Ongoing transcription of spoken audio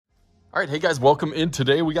All right, hey guys, welcome in.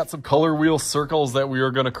 Today we got some color wheel circles that we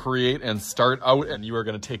are going to create and start out, and you are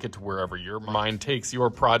going to take it to wherever your mind takes your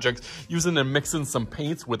project, using and mixing some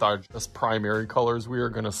paints with our just primary colors we are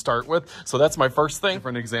going to start with. So that's my first thing.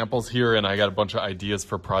 Different examples here, and I got a bunch of ideas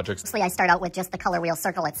for projects. Mostly I start out with just the color wheel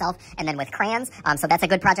circle itself, and then with crayons. So that's a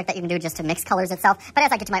good project that you can do just to mix colors itself. But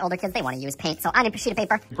as I get to my older kids, they want to use paint. So on a sheet of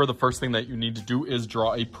paper. For the first thing that you need to do is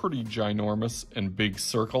draw a pretty ginormous and big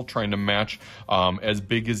circle, trying to match as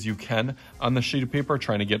big as you can on the sheet of paper,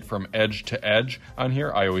 trying to get from edge to edge on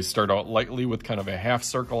here. I always start out lightly with kind of a half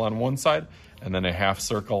circle on one side and then a half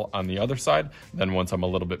circle on the other side. Then once I'm a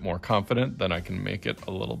little bit more confident, then I can make it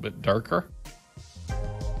a little bit darker.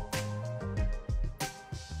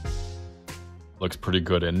 Looks pretty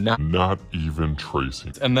good and not even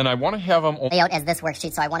tracing. And then I want to have them layout as this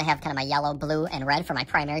worksheet. So I want to have kind of my yellow, blue, and red for my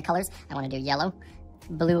primary colors. I want to do yellow,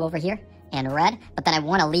 blue over here, and red. But then I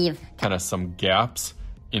want to leave kind of some gaps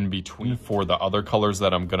in between for the other colors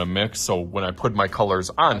that I'm gonna mix. So when I put my colors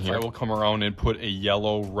on here, I will come around and put a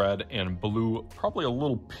yellow, red, and blue, probably a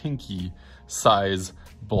little pinky size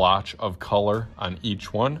blotch of color on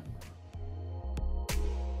each one.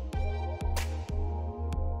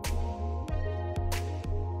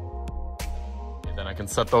 Then I can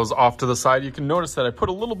set those off to the side. You can notice that I put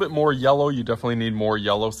a little bit more yellow. You definitely need more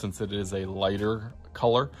yellow since it is a lighter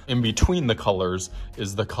color. In between the colors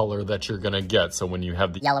is the color that you're gonna get. So when you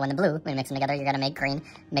have the yellow and the blue, when you mix them together, you're gonna make green.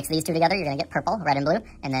 Mix these two together, you're gonna get purple, red and blue,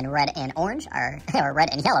 and then red and orange are, or red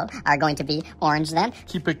and yellow are going to be orange then.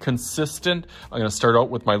 Keep it consistent. I'm gonna start out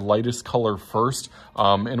with my lightest color first.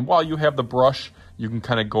 And while you have the brush, you can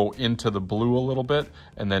kind of go into the blue a little bit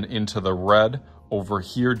and then into the red over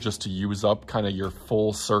here just to use up kind of your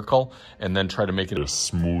full circle, and then try to make it a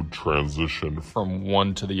smooth transition from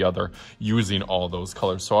one to the other using all those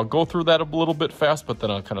colors. So I'll go through that a little bit fast, but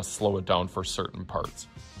then I'll kind of slow it down for certain parts.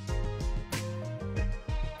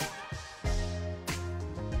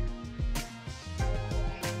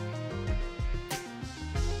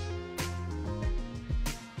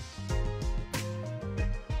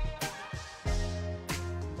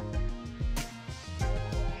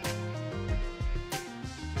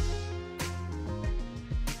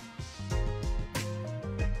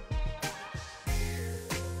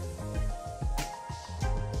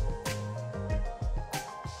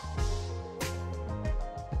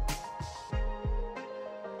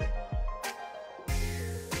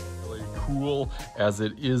 Cool as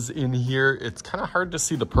it is in here, it's kind of hard to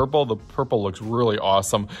see the purple. The purple looks really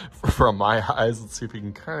awesome from my eyes. Let's see if we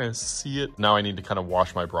can kind of see it. Now I need to kind of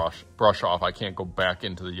wash my brush off. I can't go back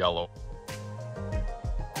into the yellow.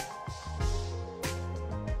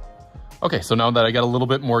 Okay, so now that I got a little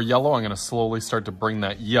bit more yellow, I'm going to slowly start to bring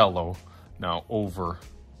that yellow now over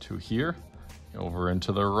to here, over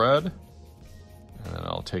into the red, and then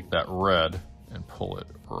I'll take that red and pull it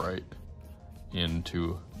right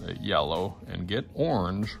into the yellow and get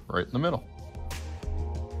orange right in the middle.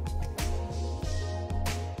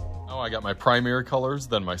 Now I got my primary colors,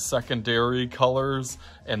 then my secondary colors,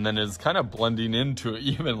 and then it's kind of blending into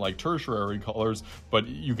even like tertiary colors, but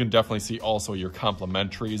you can definitely see also your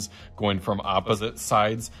complementaries going from opposite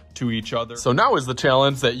sides to each other. So now is the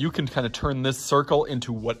challenge that you can kind of turn this circle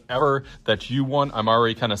into whatever that you want. I'm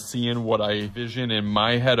already kind of seeing what I vision in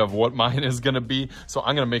my head of what mine is gonna be. So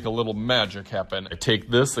I'm gonna make a little magic happen. I take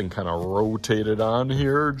this and kind of rotate it on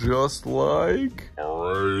here just like,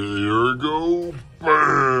 all right, here we go,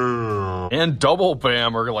 bam. And double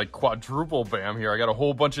bam, or like quadruple bam here. I got a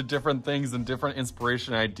whole bunch of different things and different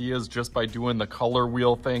inspiration ideas just by doing the color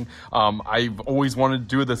wheel thing. I've always wanted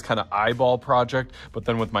to do this kind of eyeball project, but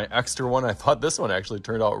then with my extra one, I thought this one actually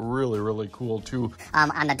turned out really, really cool too.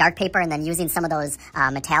 On the dark paper, and then using some of those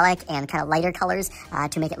metallic and kind of lighter colors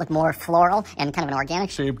to make it look more floral and kind of an organic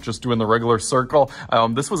shape, just doing the regular circle.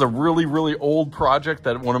 This was a really, really old project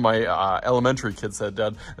that one of my elementary kids had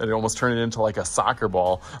done, that it almost turned it into like a soccer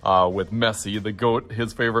ball with Messi, the GOAT,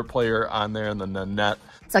 his favorite player on there, and then the net.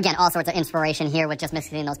 So again, all sorts of inspiration here with just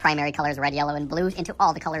mixing those primary colors, red, yellow, and blue, into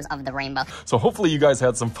all the colors of the rainbow. So hopefully you guys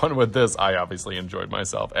had some fun with this. I obviously enjoyed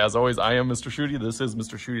myself. As always, I am Mr. Shooty. This is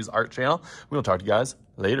Mr. Shooty's Art Channel. We'll talk to you guys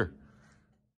later.